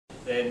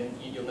then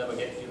you'll never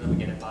get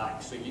it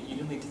back. So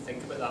you need to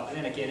think about that. But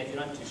then again, if you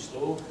run too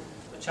slow,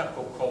 the chap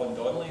called Colin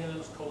Donnelly,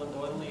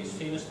 he's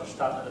famous for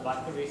starting at the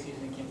back of races,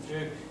 and he came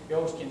through. He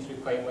always came through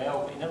quite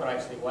well, but he never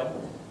actually won.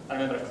 I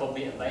remember a club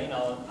mate of mine,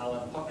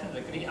 Alan Puckins,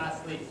 a great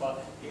athlete,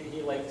 but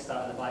he liked to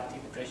start at the back,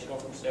 take the pressure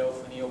off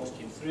himself, and he always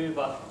came through,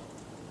 but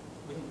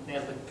wouldn't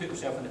nearly put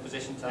himself in the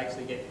position to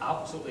actually get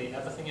absolutely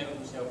everything out of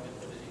himself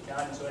as he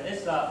can. So it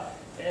is that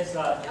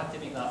you have to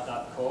make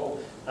that call.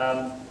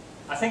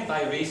 I think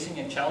by racing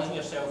and challenging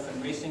yourself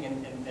and racing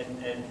in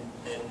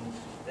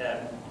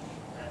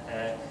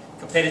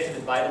competitive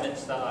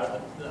environments that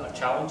are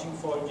challenging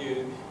for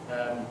you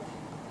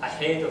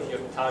ahead of your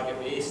target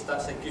race,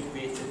 that's a good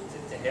way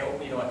to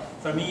help. You know,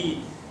 for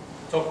me,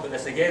 talk about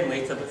this again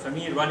later, but for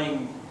me,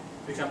 running,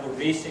 for example,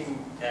 racing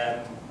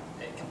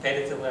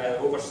competitively either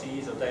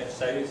overseas or down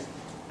south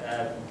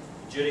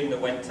during the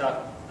winter,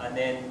 and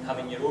then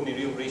having your only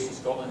real race in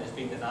Scotland as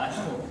being the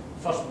national.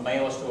 First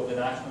mile or so of the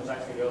national is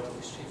actually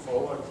relatively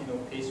straightforward, you know,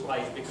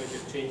 pace-wise, because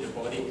you've trained your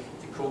body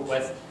to cope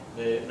with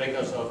the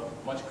rigours of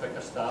much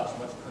quicker starts,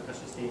 much quicker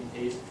sustained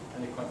pace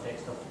in the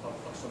context of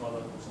some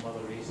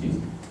other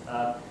races.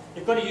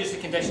 You've got to use the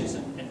conditions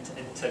in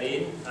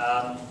terrain.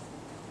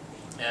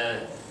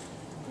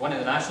 One of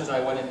the nationals I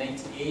won in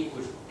 '98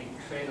 was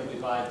incredibly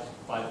bad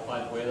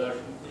weather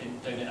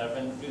down at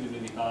Irvine,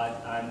 really bad,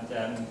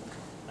 and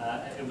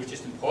it was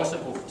just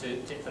impossible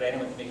for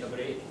anyone to make a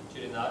break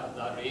during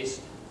that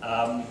race.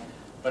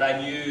 But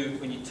I knew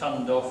when you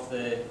turned off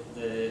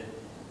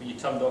when you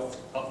turned off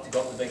up to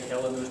go up the big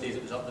hill, in those days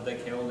it was up the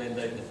big hill, then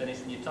down the finish.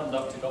 When you turned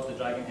up to go up the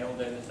Dragon Hill,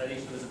 down the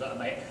finish, there was about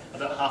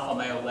half a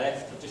mile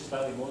left, or just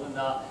slightly more than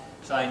that.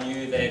 So I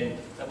knew then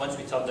that once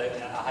we turned out,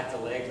 I had to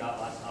leg that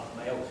last half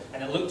mile.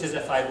 And it looked as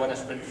if I'd won a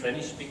sprint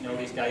finish, speaking of all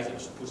these guys that were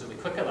supposedly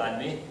quicker than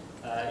me,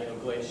 you know,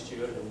 Glenn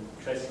Stewart and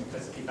Chris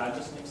Keith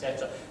Anderson,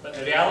 etc. But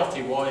the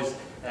reality was,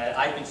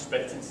 I'd been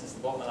sprinting since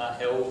the bottom of that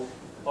hill,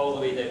 all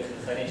the way down to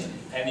the finish,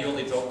 and he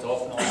only dropped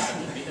off in all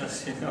 100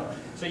 metres, you know.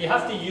 So you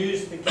have to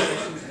use the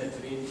conditions and the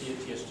terrain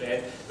to your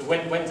strength. The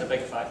wind's a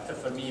big factor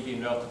for me,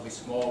 being relatively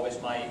small. It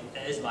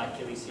is my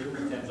Achilles heel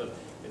in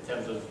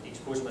terms of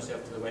exposing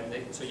myself to the wind.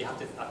 So you have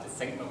to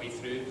think my way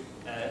through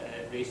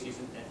races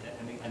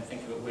and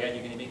think about where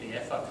you're going to make the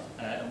effort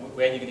and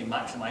where you're going to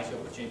maximise the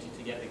opportunity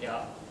to get the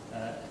gap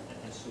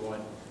and so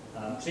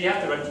on. So you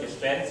have to run to your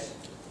strengths.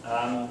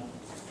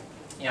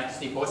 You have to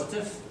stay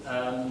positive.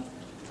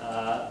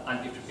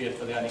 And be prepared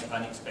for the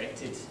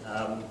unexpected.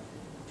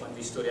 One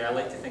wee story I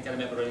like to think, I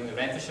remember running the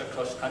Renfrewshire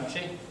cross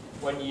country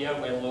one year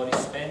when Laurie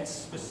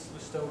Spence was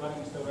still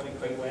running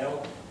quite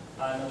well,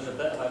 and there was a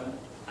bit of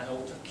an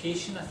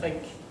altercation, I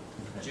think,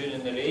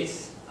 during the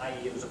race.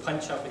 I.e., there was a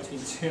punch-up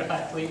between two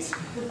athletes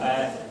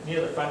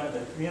near the front of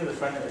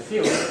the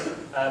field.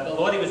 But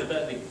Laurie was a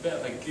bit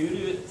of a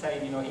guru at the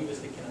time. You know, he was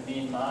the kind of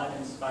main man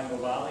in Spangle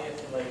Valley,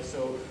 if you like.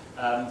 So.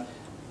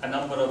 A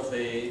number of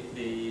the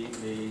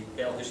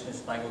Bellhouston and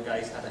Spangle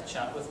guys had a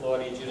chat with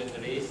Laurie during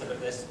the race about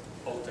this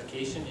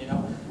altercation, you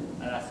know,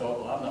 and I thought,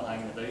 well, I'm not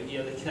hanging about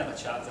here, they can have a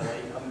chat to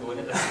like, I'm going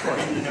at this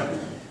point, you know.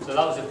 So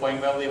that was the point,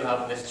 while they were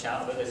having this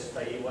chat about this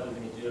fight, what are we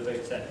going to do about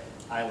it,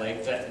 I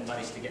legged it and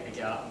managed to get a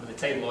gap, and by the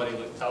time Laurie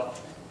looked up,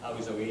 I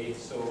was away.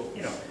 So,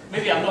 you know,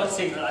 maybe I'm not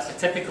saying that that's a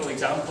typical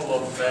example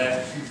of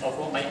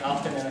what might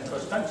happen in a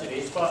cross-country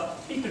race,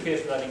 but be prepared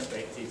for the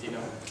unexpected, you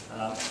know.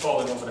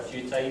 Falling over a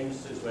few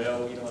times as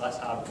well, you know, that's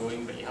hard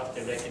going, but you have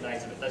to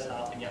recognise if it does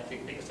happen, you have to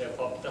pick yourself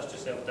up, dust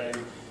yourself down,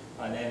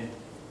 and then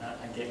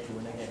and get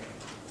going again.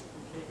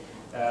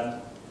 Okay.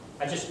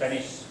 I just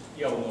finished,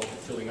 you all know,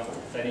 filling up to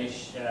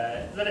finish.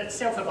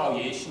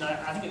 Self-evaluation,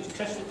 I think it was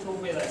Chris that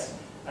told me this.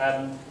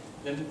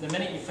 The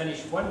minute you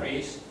finish one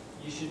race,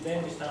 you should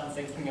then be starting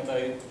thinking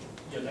about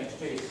your next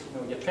race. You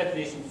know, your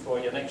preparation for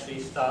your next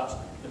race starts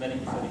the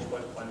minute you finish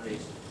one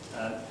race.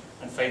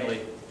 And finally,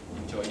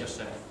 enjoy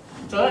yourself.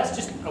 So that's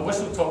just a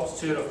whistle-top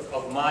tour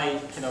of my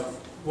kind of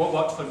what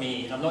worked for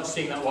me. And I'm not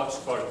saying that works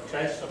for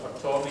Chris or for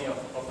Tommy or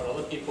for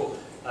other people,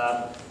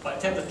 but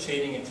in terms of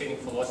training and training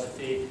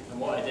philosophy and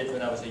what I did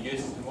when I was a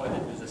youth and what I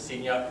did as a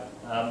senior,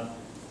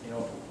 you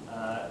know,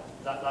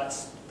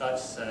 that's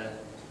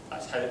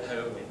how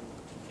it went.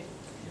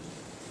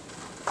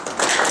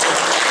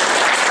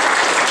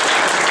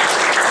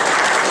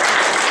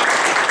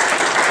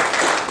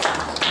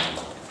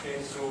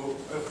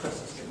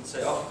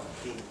 Set up.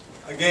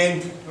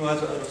 Again, you know,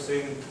 as I was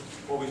saying,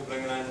 Bobby's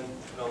bringing in,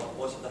 you know,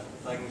 lots of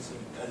different things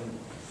and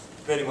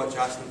very much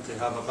asking to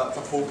have a bit of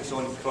a focus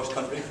on cross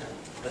country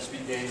this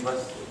weekend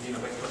with being a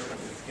big cross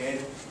country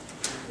weekend.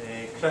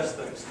 Chris,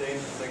 to an extent,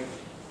 I think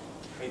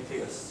might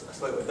take a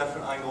slightly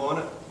different angle on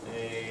it,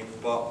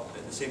 but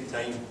at the same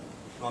time, you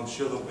know, I'm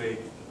sure there'll be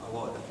a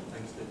lot of different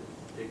things to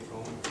take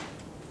from it.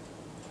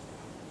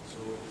 So.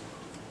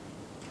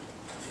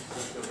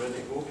 If you're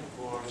ready to go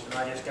for... Should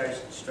I just go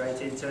straight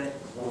into it?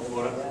 Go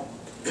for it.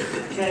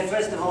 Okay,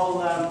 first of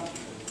all,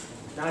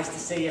 nice to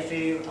see a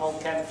few old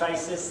Kent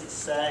faces.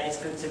 It's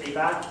good to be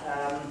back.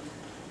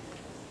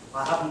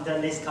 I haven't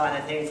done this kind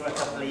of thing for a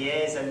couple of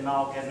years, and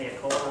Mark gave me a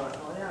call and I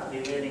thought, yeah,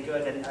 would be really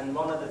good. And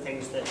one of the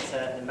things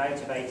that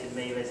motivated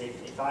me was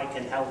if I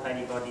can help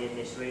anybody in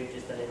this room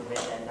just a little bit,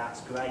 then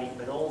that's great.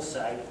 But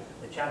also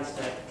the chance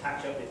to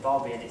catch up with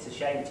Bobby, and it's a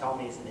shame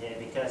Tommy isn't here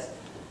because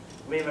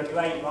we were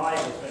great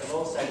rivals, but we're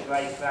also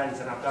great friends,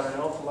 and I've got an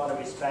awful lot of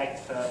respect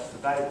for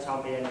both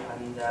Tommy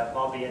and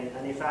Bobby,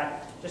 and in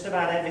fact, just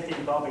about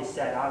everything Bobby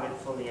said, I would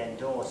fully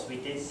endorse. We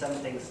did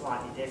something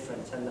slightly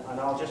different, and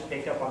I'll just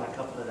pick up on a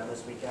couple of them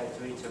as we go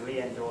through to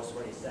re-endorse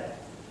what he said.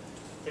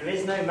 There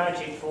is no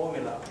magic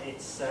formula.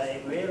 It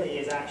really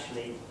is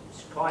actually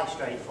quite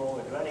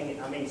straightforward.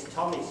 Running, I mean,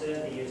 Tommy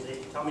certainly used it.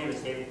 If Tommy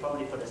was here, he'd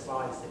probably put a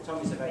slide.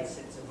 Running's a very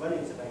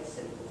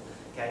simple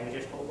game. We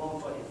just put one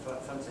foot in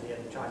front of the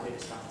other and try and do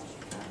as fast as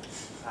you can.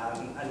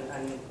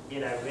 And you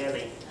know,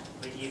 really,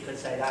 you could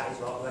say that is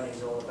what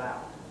running's all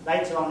about.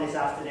 Later on this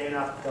afternoon,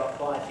 I've got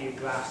quite a few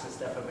graphs and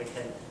stuff, and we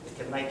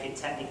can make it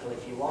technical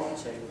if you want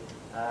to.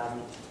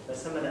 But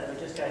some of we'll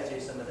just go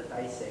through some of the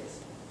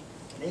basics.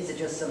 And these are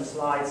just some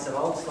slides, some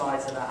old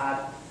slides that I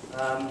had.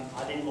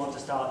 I didn't want to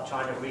start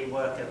trying to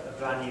rework a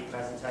brand new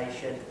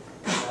presentation.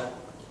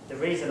 The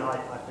reason I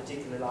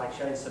particularly like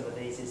showing some of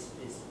these is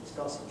it's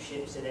got some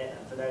ships in it,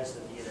 and for those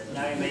of you that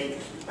know me,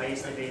 I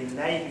used to be in the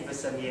Navy for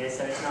some years,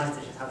 so it's nice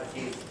to just have a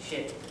few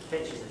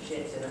pictures of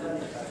ships in a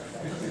running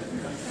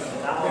presentation.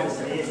 That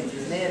obviously isn't,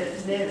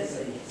 it's near the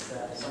sea, it's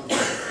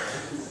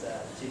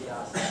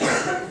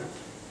 2000.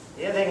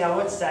 The other thing I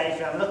would say,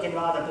 if I'm looking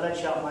rather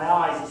bloodshot in my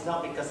eyes, it's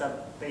not because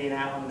I've been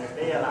out on the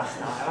beer last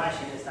night. I've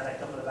actually just had a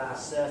couple of hours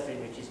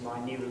surfing, which is my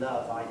new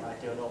love. I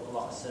do an awful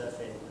lot of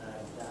surfing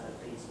down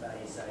at Bees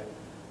Bay, so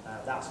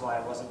that's why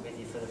I wasn't with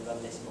you for the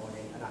run this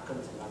morning, and I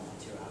couldn't have run for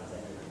 2 hours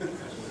anyway.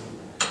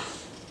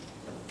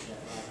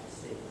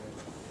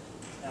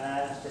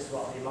 That's just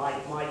what we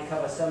might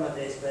cover some of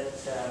this, but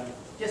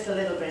just a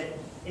little bit.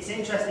 It's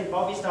interesting,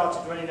 Bobby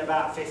started running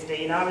about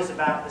 15. I was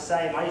about the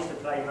same. I used to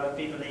play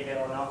rugby, believe it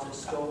or not, at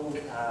school.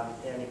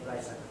 The only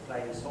place I could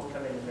play was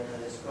hooker in the middle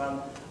of the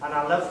scrum, and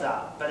I loved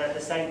that. But at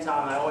the same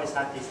time, I always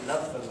had this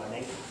love for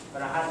running,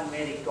 but I hadn't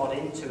really got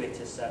into it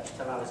as such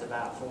till I was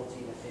about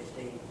 14 or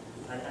 15.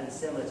 And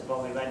similar to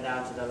Bobby, we went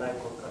down to the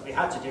local club. We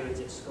had to do it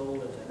at school,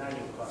 at an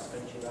annual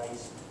cross-country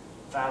race.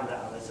 Found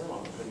that I was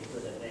pretty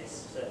good at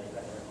this, certainly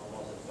better than I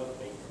was at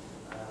rugby.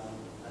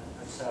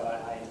 And so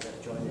I ended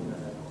up joining the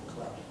local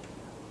club.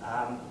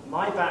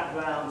 My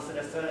background for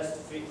the first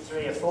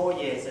 3 or 4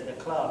 years at the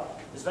club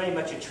was very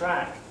much a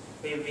track.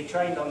 We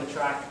trained on the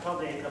track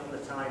probably a couple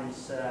of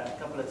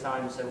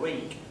times a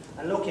week.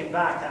 And looking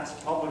back, that's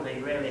probably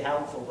really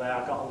helpful where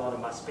I got a lot of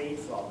my speed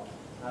from.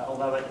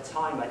 Although at the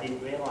time I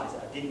didn't realise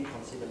it, I didn't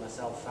consider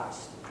myself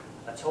fast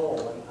at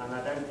all, and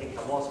I don't think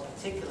I was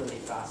particularly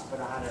fast,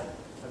 but I had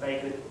a very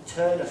good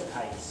turn of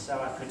pace, so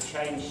I could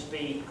change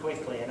speed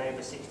quickly, and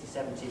over 60,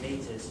 70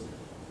 metres,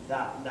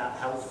 that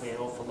helped me an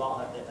awful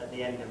lot at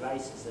the end of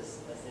races, as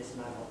this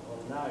man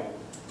will know.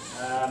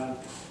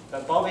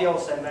 But Bobby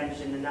also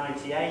mentioned the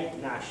 '98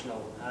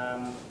 National,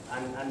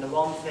 and the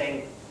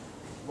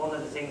one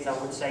of the things I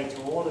would say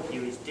to all of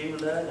you is do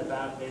learn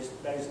about those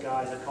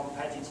guys, the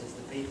competitors,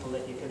 the people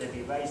that you're going to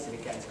be racing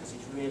against, because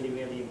it's really,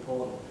 really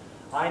important.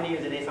 I knew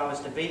that if I was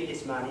to beat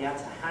this man, you had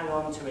to hang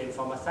on to him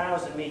from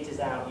 1,000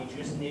 metres out. You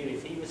just knew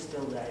if he was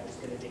still there, it was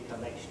going to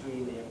become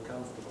extremely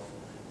uncomfortable.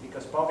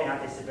 Because Bobby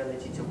had this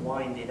ability to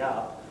wind it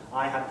up,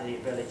 I had the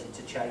ability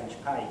to change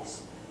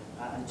pace.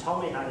 And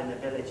Tommy had an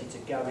ability to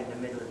go in the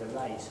middle of the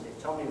race. And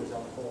if Tommy was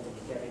on form and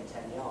you gave him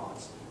 10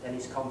 yards, then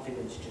his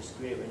confidence just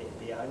grew and it'd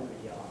be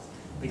 100 yards.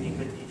 But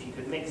if you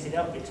could mix it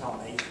up with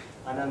Tommy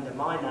and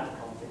undermine that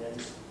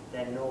confidence,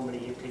 then normally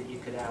you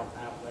could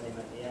outrun him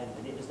at the end.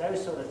 And it was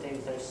those sort of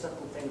things, those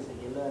subtle things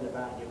that you learn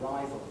about your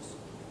rivals.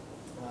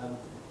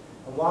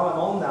 And while I'm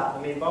on that,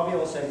 I mean, Bobby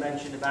also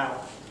mentioned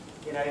about,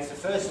 you know, if the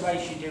first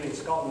race you do in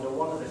Scotland, or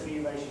one of the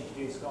few races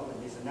you do in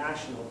Scotland, is a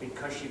national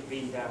because you've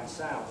been down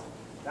south,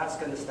 that's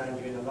going to stand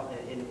you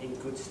in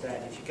good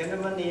stead. If you're going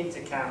to run the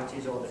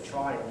inter-counties or the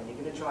trial, and you're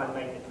going to try and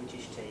make the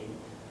British team,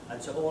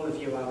 and to all of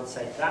you I would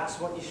say that's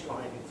what you're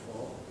striving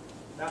for,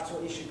 that's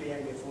what you should be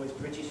aiming for, is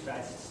British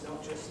best. It's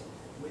not just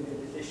within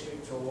the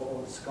district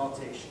or the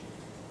Scottish.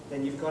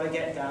 Then you've got to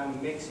get down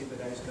and mix it with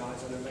those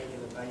guys on a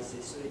regular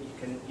basis so that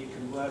you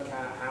can work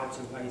out how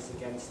to race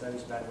against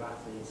those better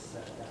athletes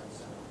down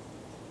south.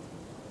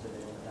 It's a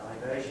bit of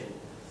a diversion.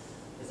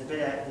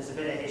 There's a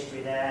bit of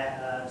history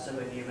there. Some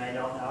of you may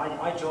not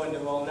know. I joined the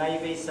Royal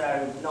Navy,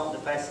 so not the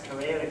best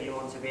career if you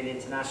want to be an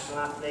international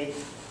athlete.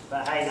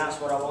 But hey, that's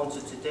what I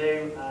wanted to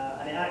do,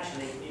 and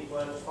it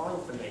worked fine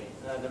for me.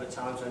 There were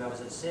times when I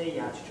was at sea,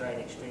 you had to train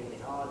extremely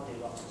hard, do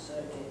lots of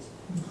circuits,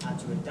 had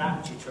to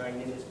adapt your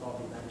training, as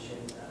Bobby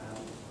mentioned,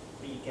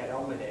 but you get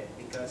on with it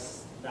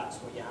because that's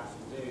what you have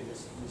to do.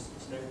 There's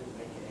no good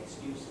making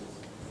excuses.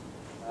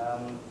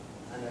 And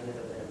a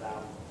little bit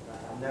about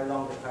I'm no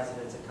longer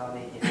president of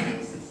Carnegie.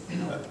 This is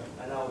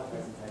an old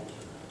presentation.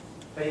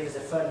 But it was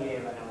a fun year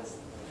when I was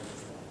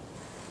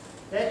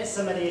there. There's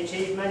some of the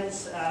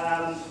achievements.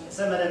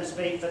 Some of them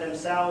speak for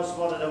themselves.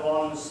 What are the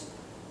ones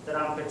that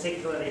I'm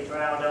particularly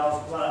proud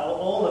of? Well,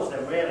 all of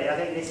them really. I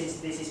think this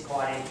is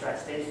quite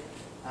interesting.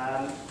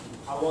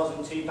 I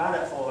wasn't too bad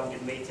at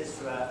 400 metres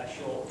for a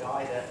short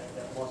guy that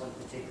wasn't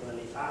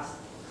particularly fast.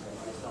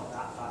 Well, it's not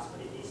that fast,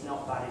 but it's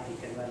not bad if you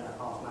can run a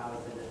half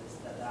marathon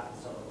at that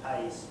sort of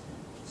pace.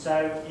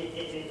 So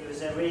it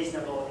was a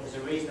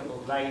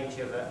reasonable range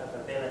of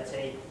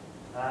ability.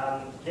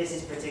 This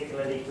is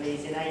particularly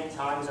pleasing. 8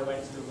 times I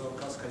went to the World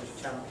Cross Country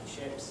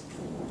Championships.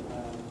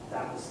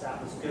 That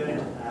was good.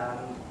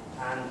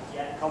 And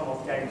yeah,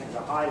 Commonwealth Games was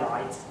a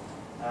highlight.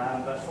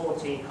 But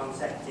 14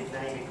 consecutive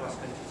Navy cross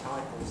country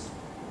titles.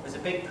 It was a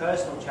big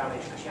personal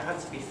challenge because you had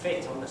to be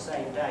fit on the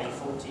same day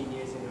 14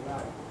 years in a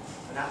row.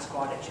 And that's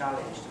quite a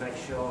challenge to make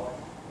sure,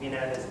 you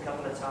know, there's a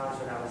couple of times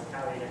when I was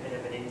carrying a bit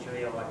of an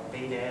injury or I'd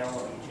been ill,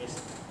 or you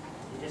just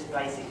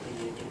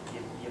basically,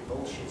 you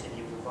bullshit and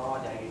you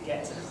bravado, you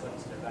get to the front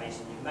of the race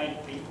and you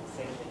make people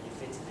think that you're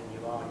fitter than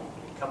you are.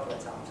 A couple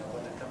of times I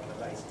won a couple of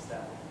races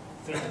that,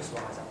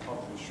 fitness-wise, I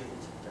probably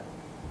shouldn't have done.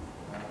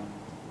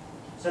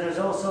 So there was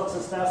all sorts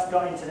of stuff,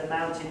 got into the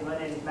mountain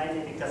running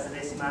mainly because of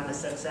this man, the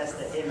success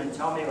that him and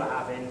Tommy were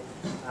having.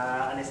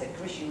 And they said,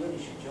 Chris, you really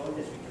should join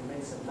us, we can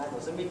win some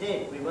medals. And we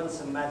did. We won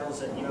some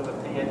medals at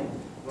European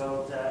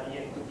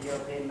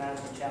European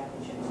Mountain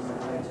Championships, as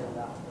I noted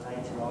that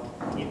later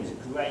on. It was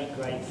great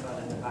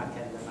fun at the back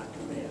end of my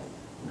career.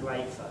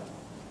 Great fun.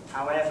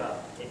 However,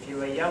 if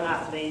you're a young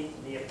athlete,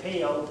 the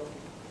appeal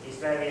is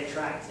very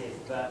attractive,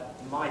 but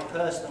my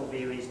personal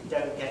view is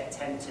don't get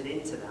tempted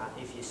into that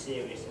if you're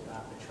serious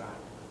about the track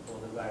or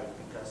the road,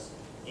 because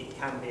it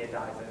can be a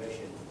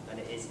diversion, and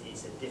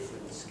it's a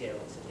different skill,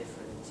 it's a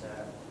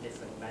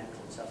different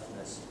mental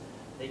toughness.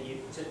 That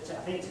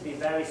I think to be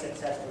very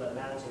successful at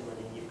mountain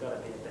running, you've got to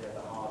be a bit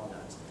of a hard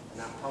nut,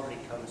 and that probably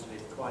comes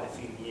with quite a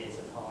few years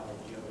of hard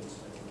endurance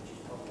running, which is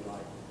probably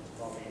why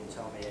Bobby and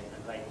Tommy and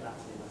lately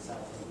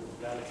myself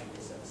are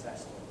relatively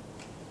successful.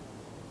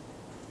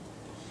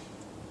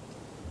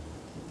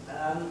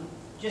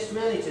 Just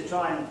really to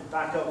try and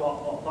back up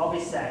what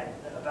Bobby said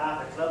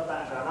about the club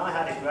background, I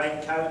had a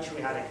great coach,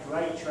 we had a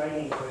great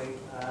training group,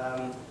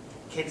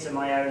 kids of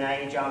my own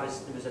age.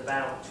 There was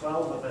about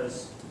 12 of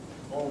us,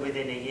 all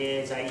within a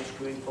year's age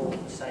group, all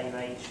the same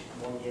age,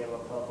 1 year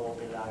above or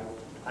below,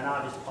 and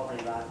I was probably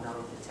about 9th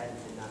or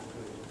 10th in that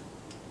group.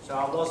 So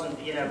I wasn't,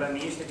 you know, when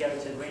we used to go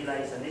to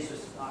relays, and this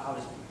was, I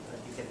was,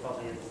 you can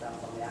probably understand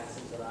from the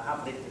accent, but I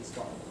have lived in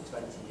Scotland for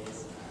 20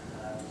 years.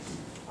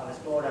 I was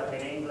brought up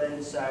in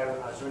England, so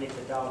I was running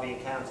for Derby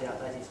and County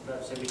Athletics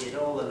Club, so we did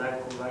all the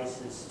local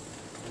races,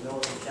 the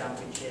Northern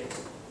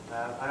Championships,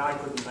 and I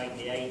couldn't make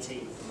the A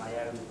team for my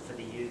own, for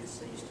the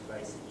youths. I used to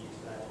race at youth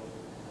level,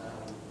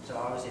 so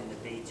I was in the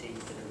B team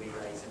for the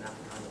relays and that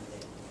kind of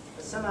thing.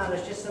 But somehow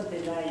there's just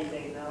something there you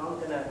think, no,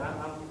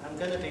 I'm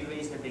gonna be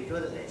reasonably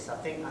good at this. I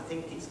think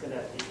it's gonna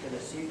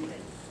suit me.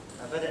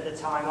 But at the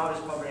time, I was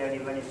probably only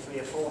running 3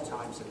 or 4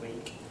 times a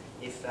week,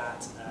 if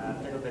that,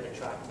 a little bit of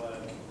track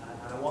work.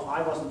 And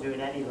I wasn't doing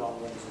any long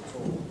runs at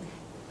all,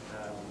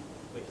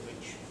 which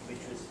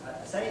was,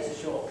 I say it's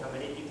a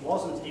shortcoming, it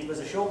was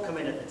a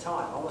shortcoming at the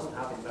time. I wasn't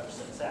having much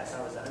success.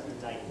 I was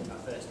 108th in my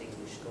first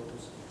English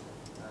schools.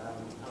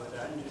 I was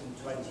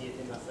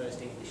 120th in my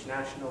first English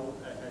national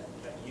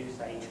at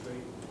youth age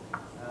group.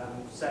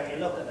 So you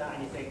look at that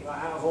and you think, well,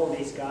 out of all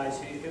these guys,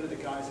 who are the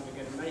guys that are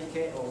going to make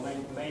it, or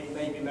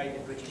maybe make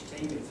the British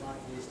team in 5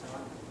 years'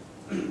 time?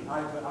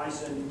 I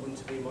certainly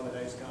wouldn't be one of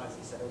those guys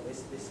that said, oh,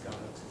 this guy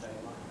looks as though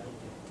he might make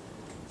it.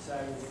 So,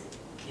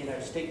 you know,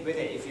 stick with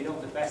it. If you're not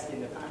the best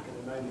in the pack at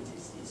the moment,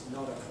 it's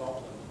not a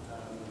problem.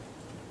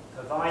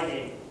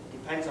 Provided,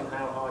 depends on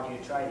how hard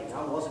you're training.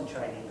 I wasn't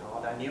training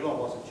hard. I knew I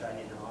wasn't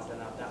training hard,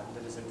 and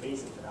there was a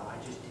reason for that. I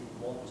just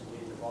didn't want to do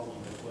the volume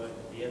of work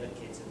that the other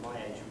kids at my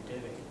age were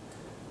doing.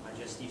 I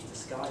just used to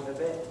skive a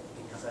bit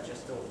because I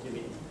just thought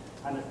doing.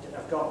 And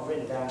I've got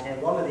written down here,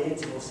 one of the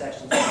interval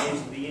sessions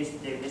we used to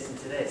do, listen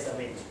to this, I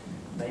mean,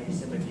 maybe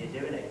some of you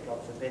are doing it,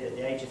 God forbid, at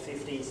the age of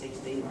 15,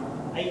 16,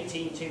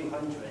 18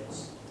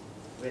 200s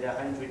with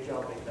 100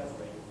 yard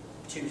recovery,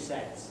 2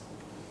 sets.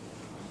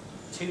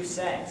 2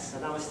 sets,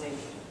 and I was thinking,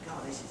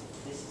 God, this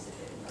is a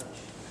bit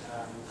much.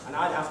 And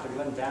I'd have to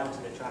run down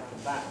to the track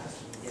and back, because,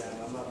 you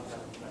know, my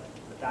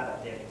dad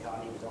had the car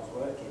and he was off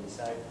working,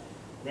 so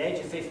at the age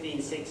of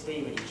 15,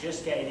 16, when you're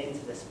just getting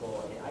into the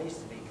sport, I used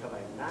to become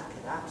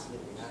knackered,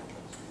 absolutely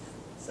knackered.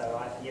 So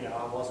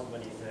I wasn't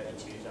running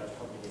 32s, I was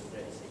probably doing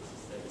 36s,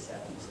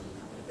 37s, and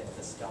having a bit of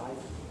a skive.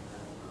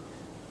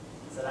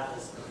 So that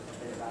was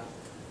a bit about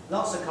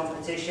lots of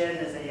competition.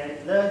 As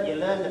you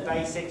learn the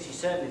basics. You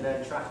certainly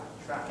learn track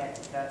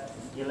etiquette.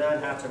 You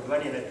learn how to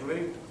run in a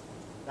group.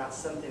 That's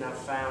something I've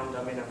found.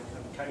 I mean,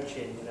 I'm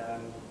coaching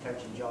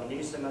John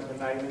Newsom at the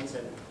moment,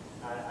 and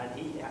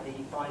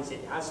he finds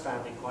it has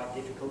found it quite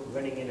difficult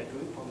running in a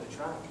group on the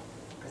track,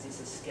 because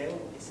it's a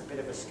skill. It's a bit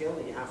of a skill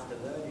that you have to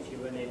learn if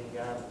you're running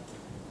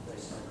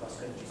this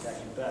cross-country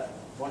section. But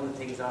one of the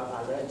things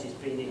I learned is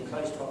being in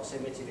close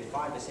proximity with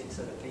 5 or 6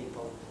 other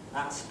people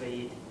at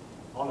speed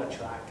on a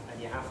track,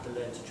 and you have to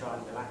learn to try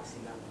and relax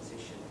in that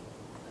position.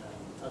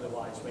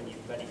 Otherwise, when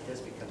it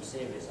does become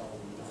serious, you're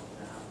not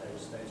going to have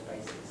those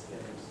basic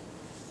skills.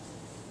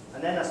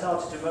 And then I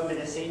started to run with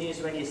the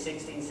seniors when you're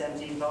 16,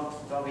 17.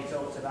 Bobby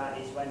talked about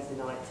his Wednesday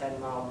night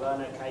 10-mile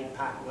run. Okay,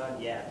 pack run,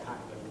 yeah, pack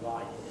run,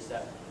 right. It was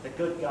the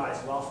good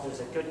guys were off. There was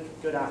a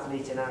good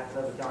athlete in our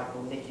club, a guy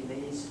called Nicky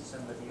Lees,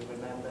 some of you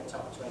remember,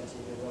 top 20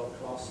 in the World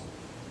Cross.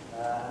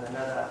 And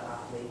another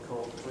athlete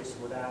called Chris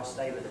Robison.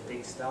 They were the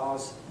big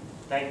stars.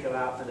 They'd go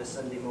out for the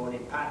Sunday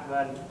morning pack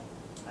run,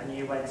 and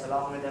you went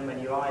along with them,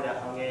 and you either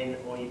hung in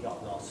or you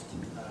got lost. In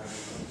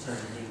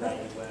terms of you where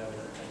you were in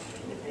the country.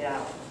 You'd be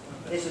out.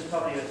 This was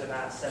probably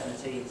about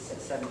 17,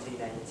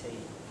 18.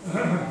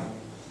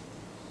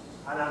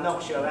 And I'm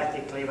not sure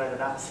ethically whether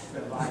that's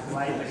the right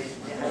way, but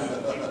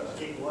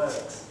it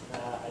works.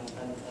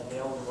 And the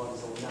older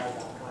ones will know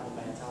that kind of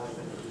mentality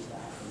when they use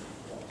that.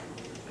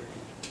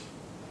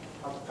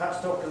 I'll perhaps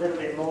talk a little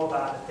bit more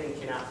about the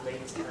thinking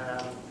athlete.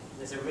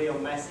 There's a real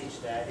message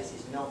there. This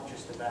is not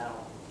just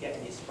about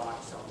getting your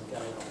spikes on and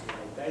going on.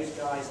 Those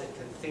guys that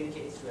can think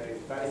it through,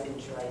 both in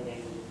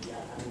training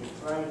and in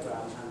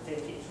program, and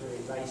think it through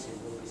in racing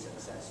will be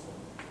successful.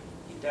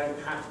 You don't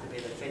have to be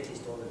the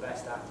fittest or the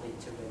best athlete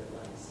to win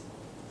a race.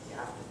 You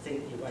have to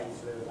think your way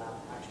through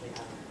about actually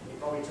happening.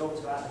 We've already talked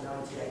about the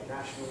 98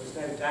 National. There's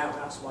no doubt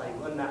that's why he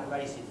won that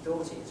race. He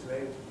thought it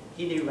through.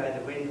 He knew where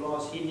the wind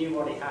was. He knew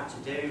what he had to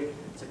do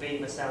to beat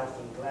myself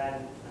and Glenn,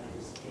 and it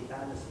was Keith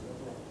Anderson,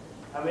 wasn't it?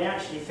 And we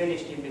actually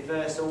finished in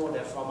reverse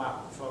order from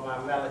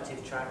our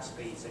relative track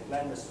speed. So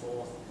Glenn was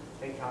 4th, I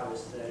think I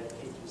was 3rd,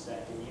 Keith was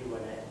 2nd, you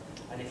won it.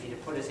 And if you'd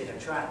have put us in a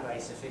track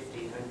race of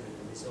 1500,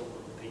 then this all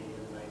would have been the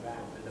other way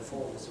round. And the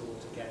 4 was all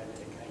together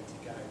with a K to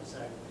go.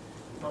 So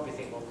you probably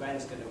think, well,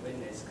 Glenn's going to win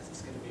this because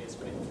it's going to be a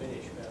sprint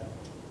finish, but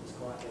it's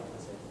quite the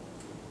opposite.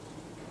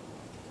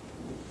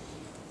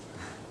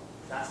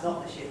 That's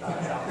not the ship I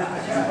was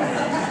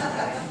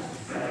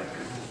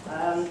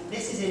on.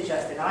 This is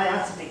interesting. I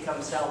had to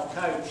become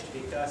self-coached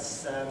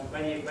because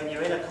when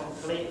you're in a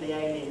completely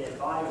alien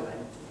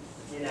environment,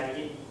 you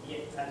know,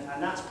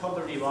 and that's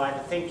probably why the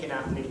thinking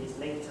athlete is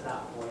linked to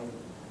that point.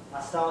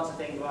 I start to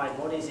think, right,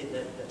 what is it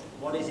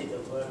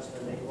that works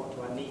for me? What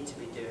do I need to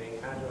be doing?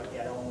 How do I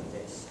get on with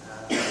this?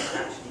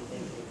 Actually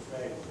thinking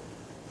through.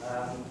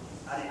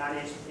 And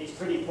it's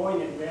pretty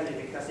poignant really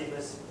because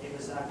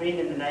I've been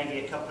in the Navy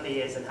a couple of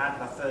years and had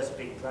my first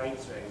big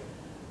breakthrough.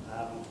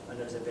 And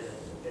there was a bit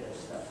of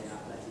stuff in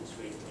athletics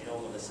recently, and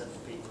all of a sudden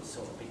people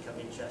sort of become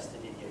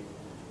interested in you.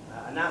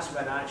 And that's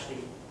when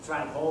actually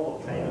Frank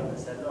Hall came up and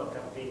said, look,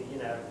 I've been, you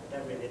know,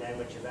 don't really know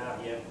much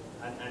about you.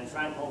 And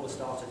Frank Hall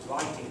started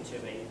writing to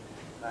me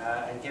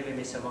and giving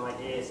me some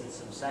ideas and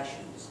some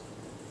sessions.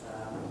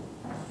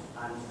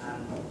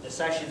 And the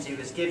sessions he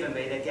was giving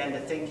me, again,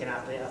 the thinking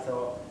athlete, I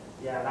thought,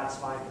 yeah, that's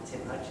fine for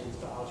Tim Hutchins,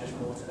 but I'll just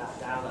water that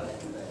down a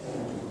little bit.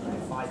 You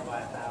know, 5 by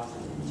 1,000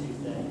 and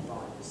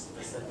 235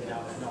 is something I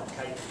was not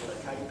capable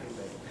of coping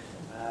with.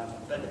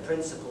 But the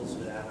principles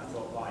were there, and I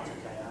thought, right,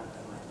 okay, I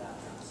like that.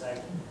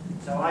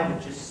 So I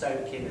would just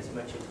soak in as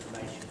much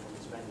information from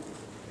as many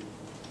different people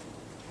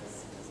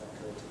as I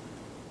could.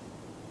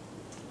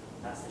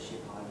 That's the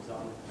ship I was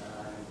on.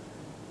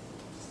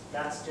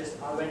 That's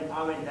just, I went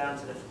down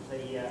to the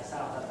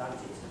South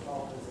Atlantic, to the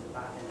Falklands at the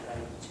back end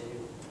of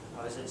 '82.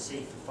 I was at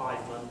sea for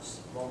 5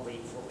 months, 1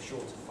 week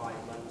short of 5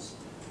 months.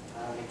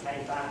 We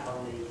came back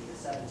on the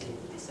 17th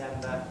of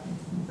December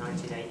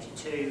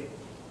 1982,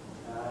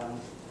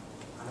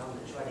 and on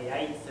the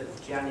 28th of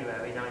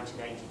January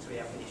 1983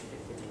 I finished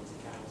 5th in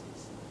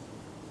inter-counties.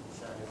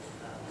 So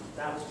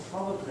that was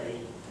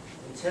probably,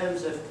 in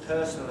terms of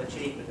personal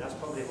achievement, that's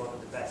probably one of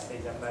the best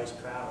things I'm most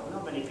proud of.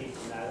 Not many people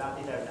know that,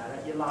 they don't know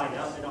that. You line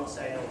up, they're not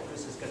saying, oh,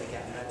 Chris is going to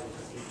get a medal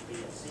because he's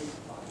been at sea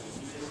for 5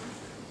 years.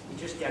 You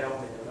just get on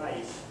with the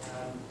race.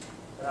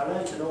 But I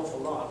learned an awful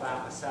lot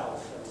about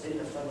myself. I was in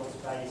the funnel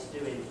space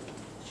doing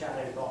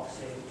shadow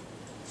boxing,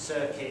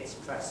 circuits,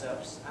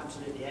 press-ups,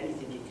 absolutely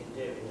anything you can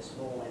do in a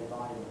small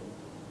environment.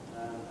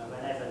 And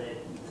whenever the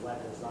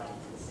weather's like you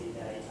can see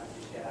there, I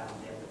just get out on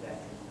the upper deck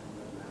and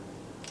run around.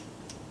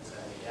 So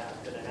yeah,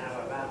 I've done an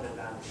hour round and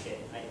round the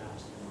ship, 8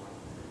 laps to the mile.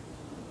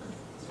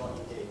 That's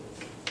what you do.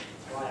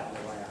 That's why I'm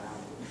the way I am.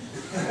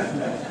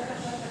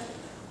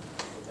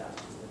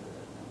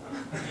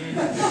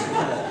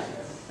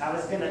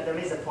 There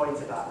is a point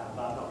about that,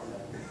 but I'm not going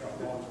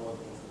to go on toward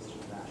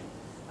that.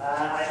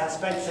 I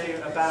spent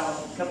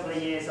about a couple of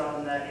years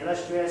on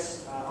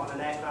Illustrious, on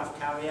an aircraft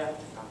carrier.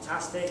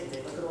 Fantastic.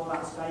 Look at all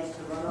that space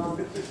to run on.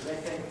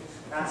 Terrific.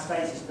 That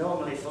space is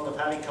normally full of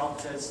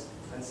helicopters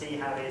and sea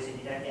harriers, and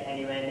you don't get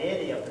anywhere near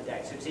the upper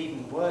deck. So it's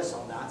even worse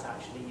on that,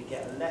 actually. You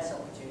get less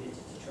opportunity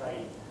to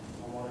train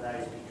on one of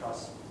those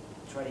because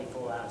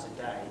 24 hours a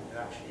day,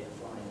 you're actually at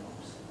flying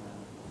ops.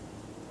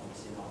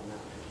 Obviously not in that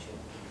picture.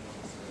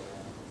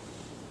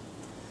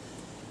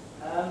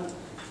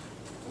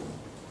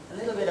 A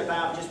little bit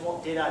about just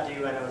what did I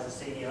do when I was a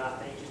senior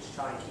athlete, just to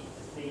try and keep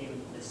the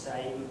theme the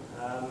same.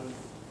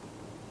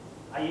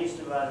 I used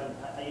to run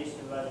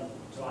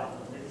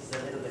triathlon. This is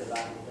a little bit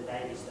about the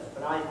daily stuff,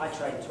 but I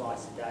trained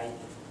twice a day.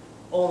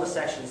 All the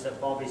sessions that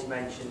Bobby's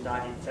mentioned,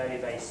 I did very,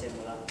 very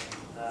similar.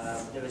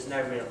 there was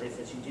no real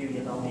difference. You do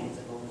your long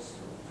intervals.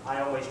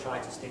 I always try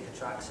to stick a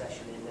track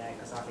session in there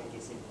because I think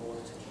it's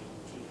important to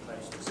keep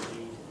close to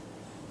speed.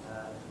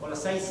 Well, I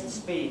say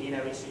speed, you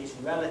know, it's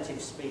relative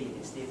speed.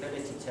 It's the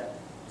ability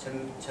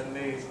to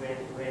move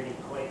really, really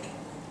quick,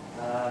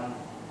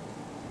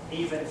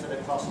 even for the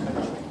cross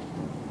country.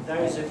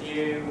 Those of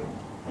you,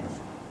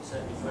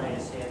 certainly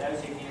Freya's here,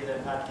 those of you that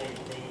have had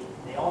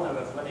the honour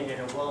of running in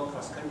a World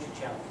Cross Country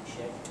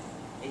Championship,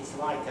 it's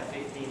like a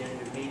 1500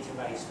 metre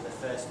race for the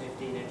first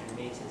 1500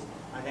 metres,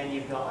 and then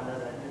you've got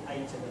another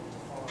 8 of them to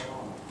follow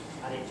on,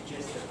 and it's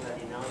just a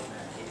bloody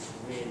nightmare. It's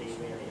really,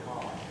 really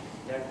hard.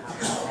 You don't have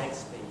the leg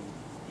speed,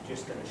 you're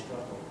just going to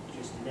struggle.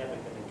 You're just never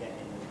going to get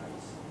in the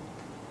race.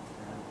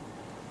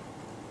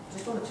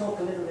 Just want to talk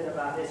a little bit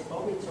about this.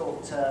 Bobby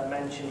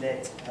mentioned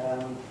it,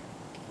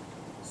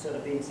 sort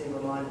of being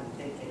single-minded and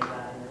thinking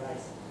about in the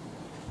race.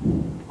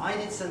 I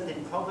did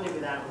something probably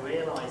without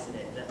realising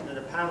it, that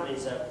apparently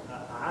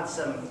I had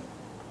some,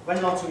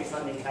 when lottery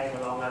funding came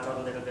along, I got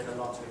a little bit of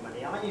lottery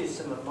money. I used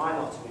some of my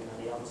lottery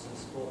money on some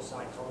sports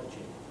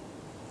psychology.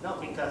 Not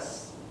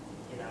because,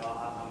 you know,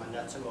 I'm a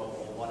nutter or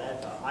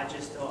whatever. I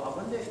just thought, I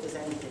wonder if there's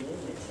anything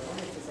in this. I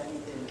wonder if there's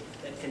anything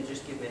that can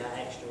just give me that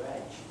extra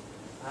edge.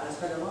 And I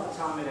spent a lot of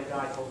time with a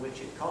guy called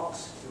Richard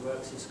Cox, who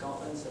works in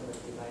Scotland. Some of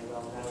you may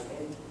well know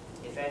him.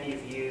 If any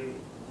of you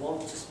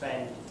want to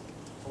spend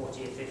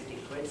 40 or 50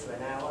 quid for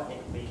an hour, it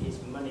would be his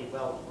money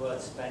well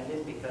worth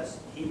spending, because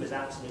he was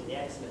absolutely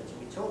excellent. And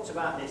we talked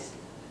about this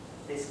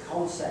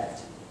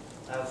concept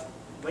of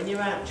when you're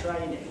out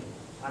training,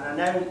 and I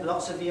know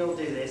lots of you will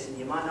do this and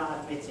you might not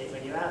admit it,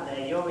 when you're out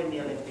there, you're in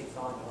the Olympic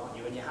final, aren't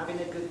you? And you're having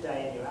a good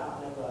day and you're out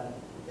on a run,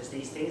 there's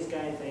these things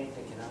going through,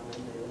 thinking, I'm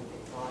in the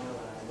Olympic final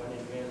and I'm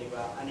running really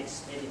well. And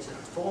it's a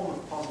form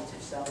of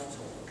positive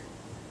self-talk.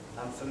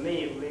 And for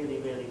me, it really,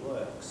 really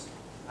works.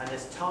 And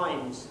there's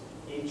times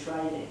in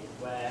training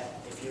where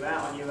if you're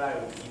out on your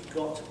own, you've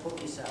got to put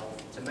yourself,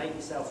 to make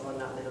yourself run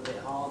that little bit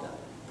harder,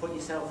 put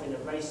yourself in a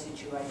race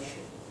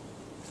situation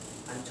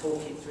and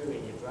talk it through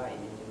in your brain,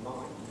 in your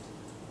mind,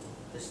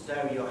 as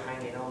though you're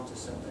hanging on to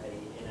somebody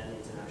in an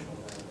international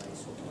road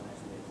race or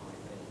whatever it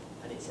might be.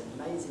 And it's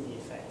amazing the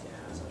effect it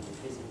has on you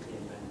physically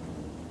and mentally.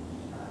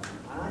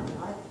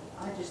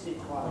 I just did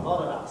quite a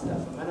lot of that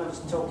stuff, and when I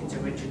was talking to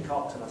Richard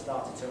Cox and I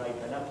started to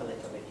open up a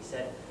little bit, he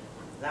said,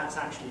 that's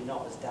actually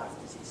not as daft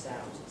as it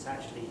sounds. It's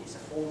a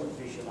form of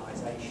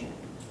visualisation,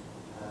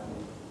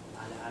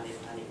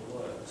 and it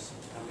works.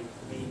 And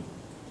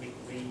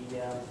we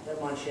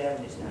don't mind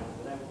sharing this now.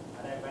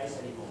 I don't race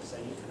anymore, so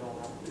you can all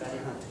have the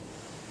benefit.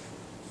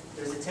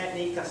 There's a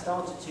technique I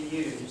started to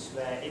use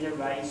where in a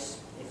race,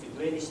 if it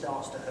really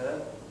starts to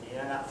hurt, you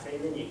know that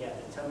feeling, you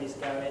get the tummy's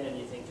going and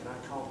you're thinking,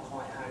 I can't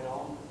quite hang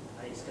on,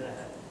 and it's going to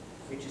hurt.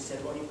 Richard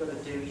said, what you've got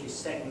to do is you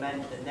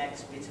segment the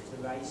next bit of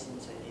the race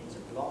into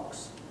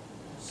blocks.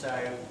 So,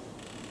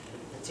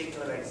 the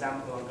particular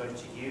example I'm going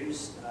to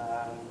use,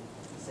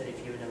 said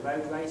if you're in a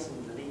road race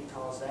and the lead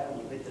car's there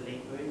and you're with the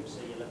lead group, so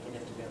you're looking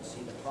enough to be able to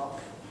see the clock,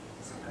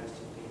 as opposed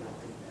to being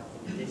up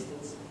in the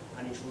distance,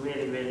 and it's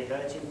really, really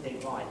hurting,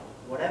 think, right,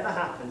 whatever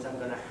happens, I'm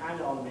going to hang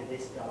on with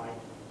this guy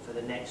for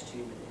the next 2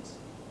 minutes.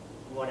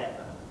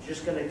 Whatever. I'm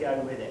just going to go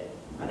with it.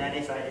 And then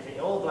if it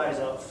all blows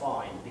up,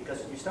 fine,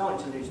 because you're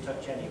starting to lose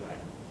touch anyway.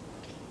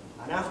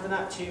 And after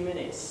that 2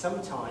 minutes,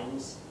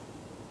 sometimes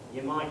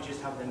you might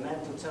just have the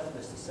mental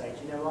toughness to say,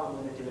 do you know what, I'm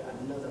going to do it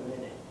another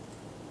minute.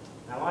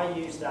 Now I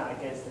used that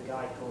against a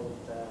guy called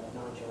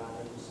Nigel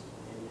Adams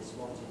in this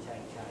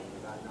 1-10K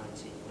about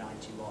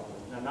 1991.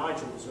 Now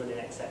Nigel was running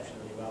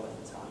exceptionally well at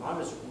the time. I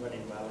was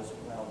running well as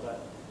well,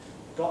 but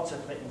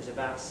it was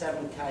about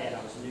 7K and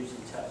I was losing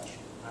touch.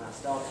 And I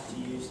started to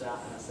use that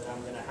and I said,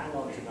 I'm going to hang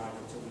on to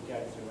Nigel until we go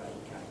through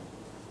 8K.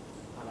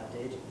 And I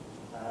did.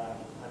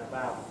 And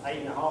about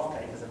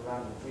 8.5K, because I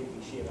ran the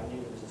previous year, I knew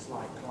there was a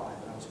slight climb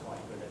and I was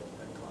quite good at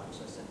climbs.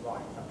 So I said,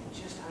 right, if I can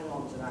just hang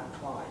on to that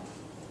climb,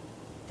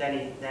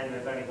 then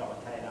we've only got a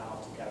K and a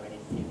half to go, and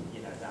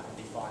you know, that would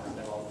be fine. I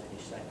know I'll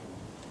finish second.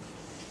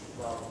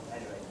 Well,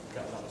 anyway,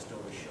 cut a long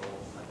story short,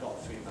 I got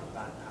through my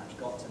back patch,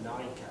 got to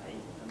 9K,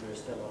 and we were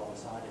still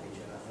alongside of each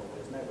other. I thought, well,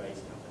 there's no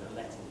reason I'm going to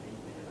let him beat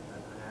me,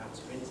 and I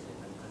out-sprinted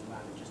him and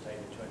ran just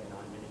over 29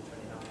 minutes,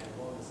 29.01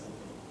 or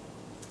something.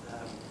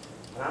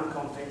 And I'm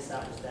convinced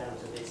that was down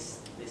to this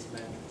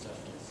mental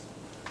toughness.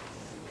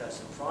 Because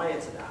prior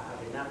to that,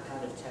 having that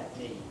kind of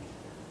technique,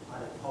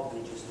 I'd have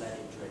probably just let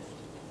it drift.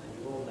 And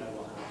you all know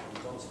what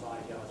happens. Once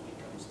 5 yards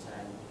becomes 10,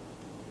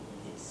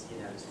 it's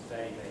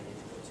very, very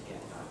difficult to get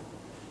back.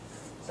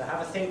 So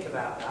have a think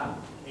about that.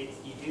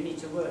 You do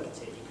need to work at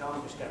it. You can't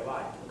just go,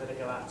 right, I'm going to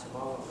go out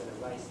tomorrow, I'm going to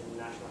race in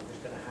the national, I'm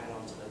just going to hang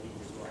on to the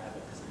leaders,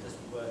 whatever, because it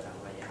doesn't work that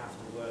way. You have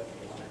to work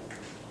it on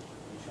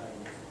your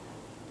training.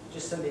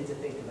 Just something to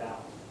think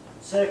about.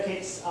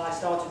 Circuits, I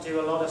started to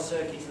do a lot of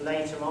circuits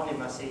later on in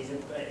my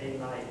season,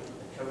 in my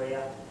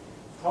career.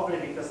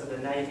 Probably because of the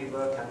Navy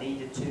work, I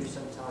needed to.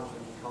 Sometimes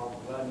when you can't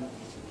run, you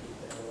need to keep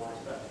it alive.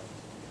 But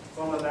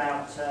from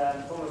about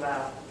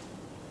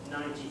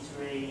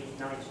 93,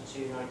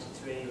 92,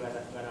 93,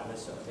 when I was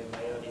sort of in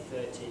my early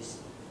 30s,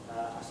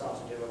 I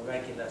started to do a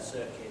regular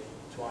circuit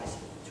twice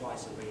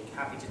a week.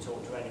 Happy to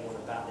talk to anyone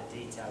about the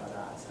detail of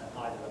that,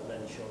 either at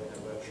lunch or in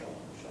a workshop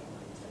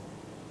later.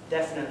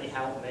 Definitely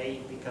helped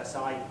me because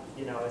I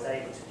was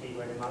able to keep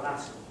running my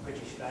last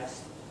British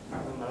Fest. I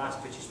won my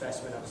last British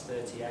Fest when I was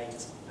 38, and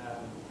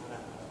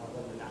I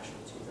won the National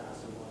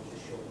 2001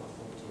 just short of my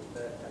 40th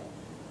birthday.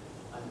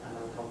 And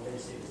I'm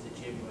convinced it was the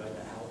gym work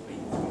that helped me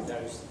through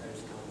those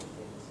kind of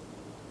things.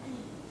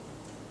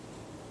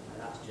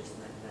 And that's just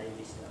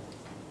Navy stuff.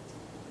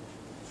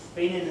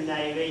 Being in the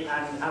Navy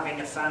and having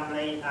a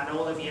family, and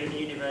all of you at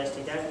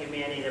university, don't give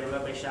me any of the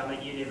rubbish. I'm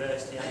at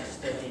university, I'm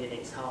studying,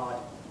 it's hard.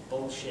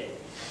 Bullshit,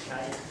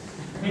 okay?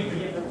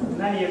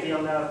 Many of you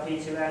will know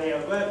Peter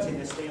Elliott worked in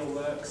the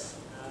steelworks,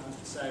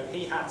 so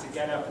he had to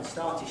get up and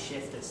start his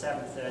shift at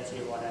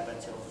 7:30 or whatever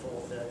till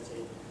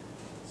 4:30.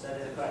 So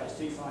there's about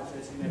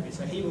 5:30 maybe.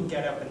 So he would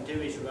get up and do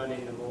his run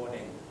in the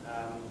morning.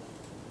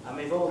 And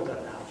we've all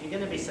done that. If you're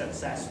going to be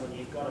successful,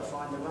 you've got to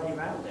find a way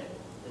around it.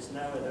 There's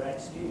no other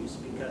excuse,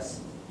 because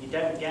you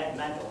don't get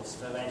medals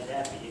for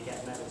endeavour, you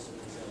get medals for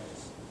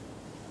results.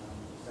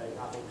 So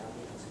I think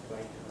that's a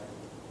great career.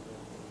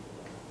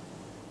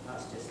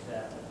 That's just,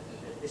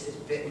 this is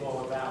a bit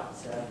more about,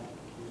 that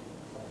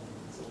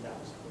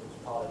was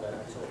part of the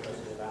talk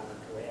about my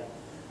career.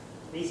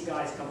 These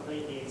guys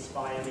completely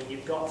inspire me.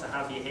 You've got to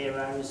have your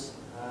heroes,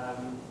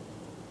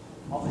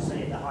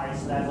 obviously at the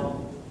highest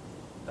level,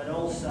 but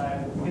also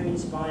who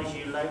inspires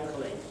you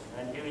locally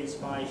and who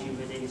inspires you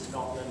within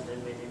Scotland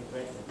and within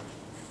Britain.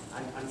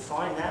 And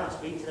find out,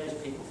 speak to those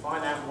people,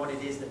 find out what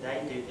it is that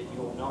they do that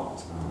you're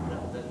not,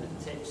 the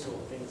tips or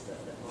things that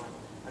might,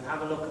 and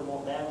have a look at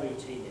what their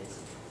routine is.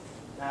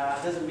 Now,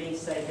 that doesn't mean to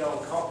say go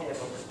and copy it,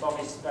 because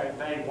Bobby spoke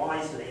very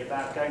wisely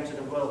about going to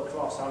the World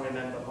Cross. I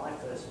remember my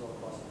first World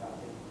Cross, about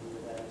 50 we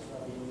were there as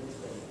well, in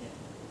Lisbon.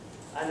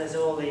 And there's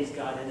all these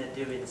guys, and they're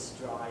doing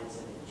strides,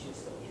 and it's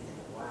just that you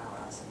think, wow,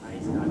 that's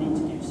amazing, I need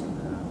to do some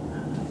of that,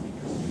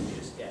 because you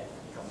just get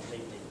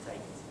completely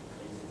taken to the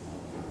pieces.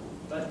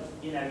 But,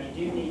 you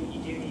do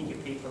need your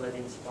people that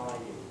inspire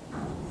you.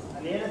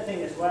 And the other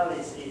thing as well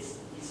is you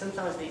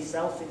sometimes need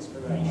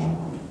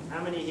self-inspiration.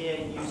 How many here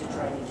use a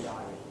training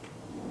diary?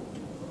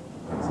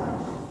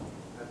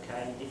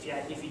 Okay,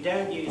 if you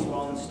don't use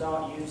one,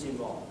 start using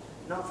one.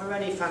 Not for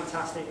any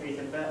fantastic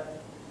reason,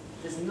 but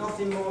there's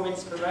nothing more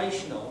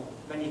inspirational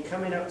when you're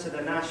coming up to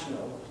the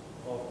national,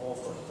 or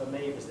for me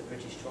it was the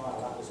British trial,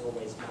 that was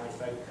always my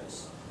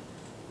focus.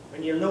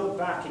 When you look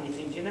back and you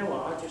think, you know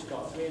what, I've just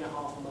got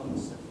 3.5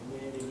 months of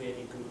really,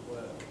 really good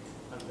work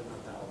under my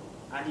belt.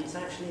 And it's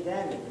actually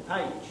there in the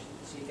page.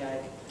 So you go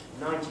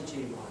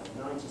 92 miles,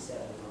 97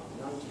 miles,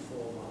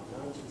 94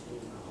 miles,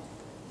 92 miles,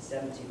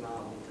 70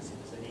 miles because it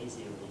was an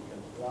easier week,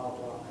 and blah,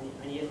 blah.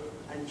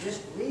 And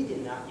just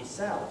reading that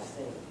yourself,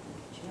 think,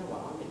 do you know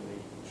what, I'm in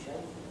really good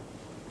shape.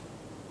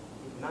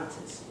 It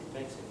matters. It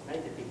made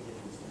a big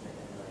difference to me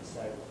anyway.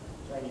 So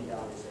training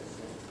down is a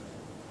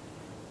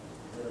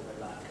little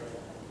bit like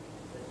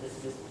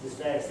there's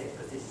various things,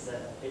 because this is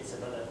bits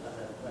of other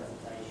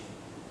presentation.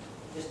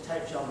 Just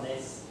touch on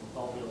this,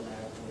 Bob will know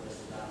all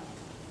this about.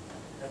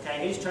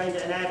 Okay, who's trained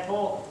at an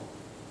airport?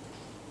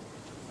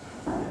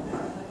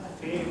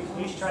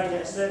 Who's trained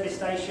at a service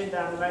station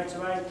down the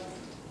motorway?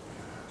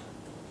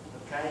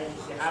 Okay,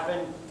 if you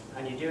haven't,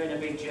 and you're doing a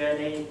big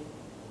journey,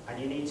 and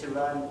you need to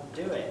run,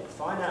 do it.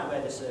 Find out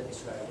where the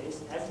service road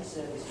is. Every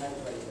service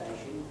motorway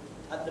station,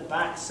 at the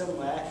back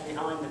somewhere,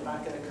 behind the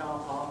back of the car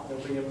park,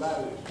 there'll be a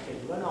road. You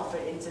can run off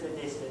it into the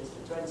distance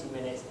for 20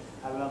 minutes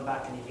and run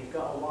back. And if you've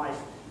got a wife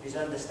who's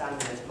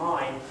understanding as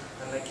mine,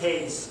 and the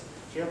kids,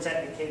 she'll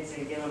take the kids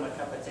and give them a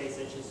cup of tea,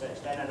 such and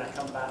such. Then when I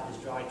come back,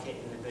 there's dry kit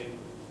in the boot,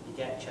 you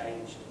get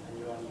changed, and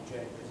you're on your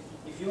journey. Because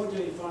if you're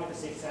doing 5 or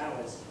 6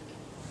 hours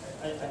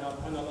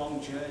on a long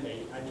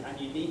journey,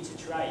 and you need to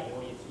train,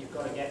 or you've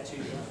got to get 2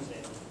 runs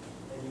in,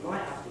 then you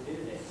might have to do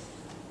this.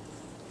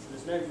 So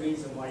there's no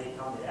reason why you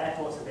can't do it.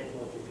 Airport's a bit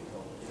more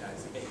difficult,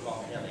 it's a bit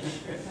long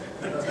hillish.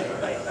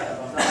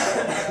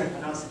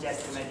 I'm not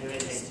suggesting when you're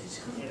in the,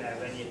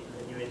 when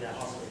you're in the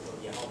hospital,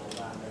 you hold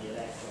around on your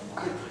leg for a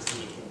while, just so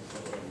you can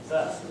put it in.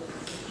 But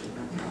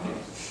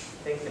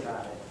think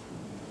about it.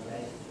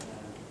 Okay?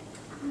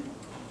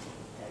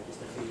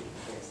 Just a few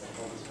things that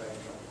always very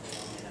long.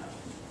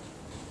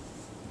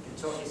 You can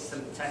talk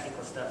some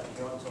technical stuff if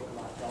you want to talk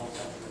about goal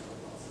setting. I've got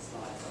lots of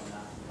slides on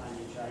that. Plan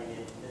your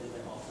training a little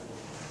bit often.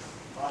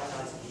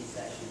 Prioritize key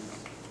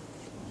sessions.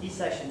 Key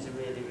sessions are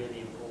really,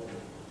 really important.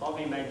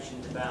 Bobby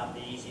mentioned about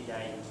the easy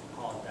day,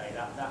 hard day.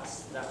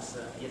 That's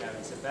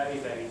it's a very,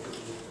 very good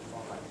rule to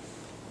follow.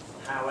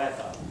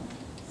 However,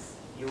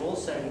 you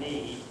also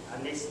need,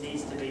 and this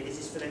is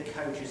for the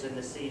coaches and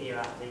the senior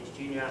athletes,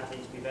 junior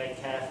athletes, be very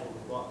careful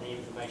with what the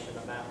information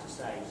I'm about to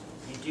say.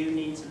 You do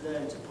need to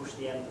learn to push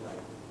the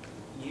envelope.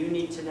 You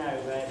need to know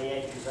where the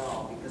edges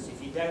are, because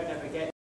if you don't ever get